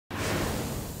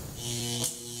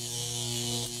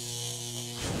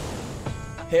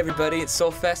Hey everybody, it's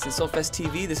SoulFest and SoulFest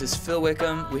TV. This is Phil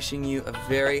Wickham wishing you a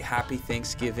very happy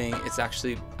Thanksgiving. It's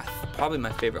actually probably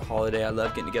my favorite holiday. I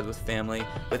love getting together with family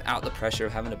without the pressure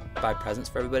of having to buy presents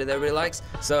for everybody that everybody likes.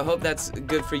 So I hope that's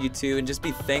good for you too, and just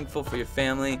be thankful for your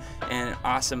family and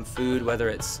awesome food, whether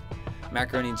it's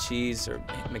macaroni and cheese or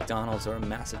McDonald's or a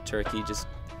massive turkey. Just,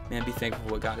 man, be thankful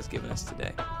for what God has given us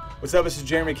today. What's up, this is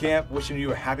Jeremy Camp, wishing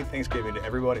you a happy Thanksgiving to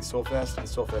everybody at SoulFest and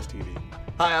SoulFest TV.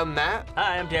 Hi, I'm Matt.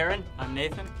 Hi, I'm Darren. I'm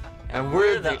Nathan. And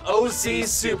we're the OC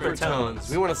Supertones.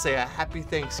 We want to say a happy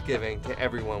Thanksgiving to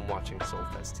everyone watching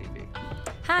SoulFest TV.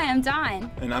 Hi, I'm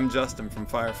Dawn. And I'm Justin from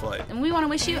FireFlight. And we want to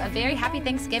wish you a very happy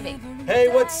Thanksgiving. Hey,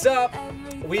 what's up?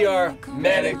 We are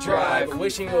Manic Drive,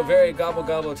 wishing you a very gobble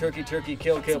gobble turkey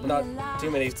kill, but not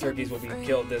too many turkeys will be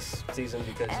killed this season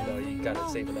because you gotta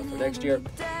save enough for next year.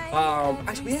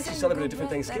 Actually, we actually celebrate a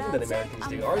different Thanksgiving than the Americans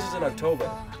do. Ours is in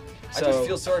October. So, I just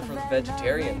feel sorry for the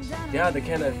vegetarians. Yeah, they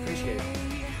kind of appreciate it.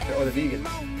 Or the vegans.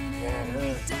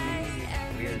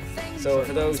 Yeah, weird. So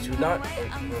for those who are not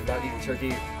eating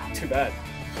turkey, too bad.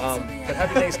 But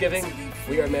happy Thanksgiving.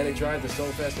 We are Manic Drive, the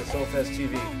SoulFest and SoulFest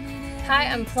TV. Hi,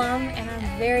 I'm Plumb, and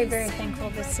I'm very, very thankful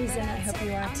this season. I hope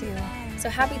you are too. So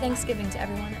happy Thanksgiving to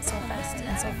everyone at SoulFest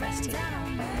and SoulFest TV.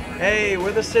 Hey,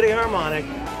 we're the City Harmonic.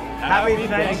 Happy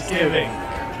Thanksgiving.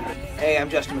 Hey, I'm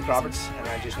Justin McRoberts, and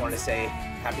I just wanted to say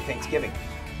happy Thanksgiving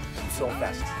from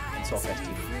SoulFest and SoulFest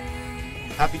TV.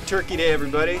 Happy Turkey Day,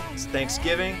 everybody. It's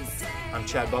Thanksgiving. I'm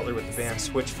Chad Butler with the band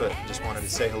Switchfoot. Just wanted to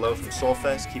say hello from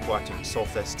SoulFest. Keep watching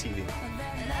SoulFest TV.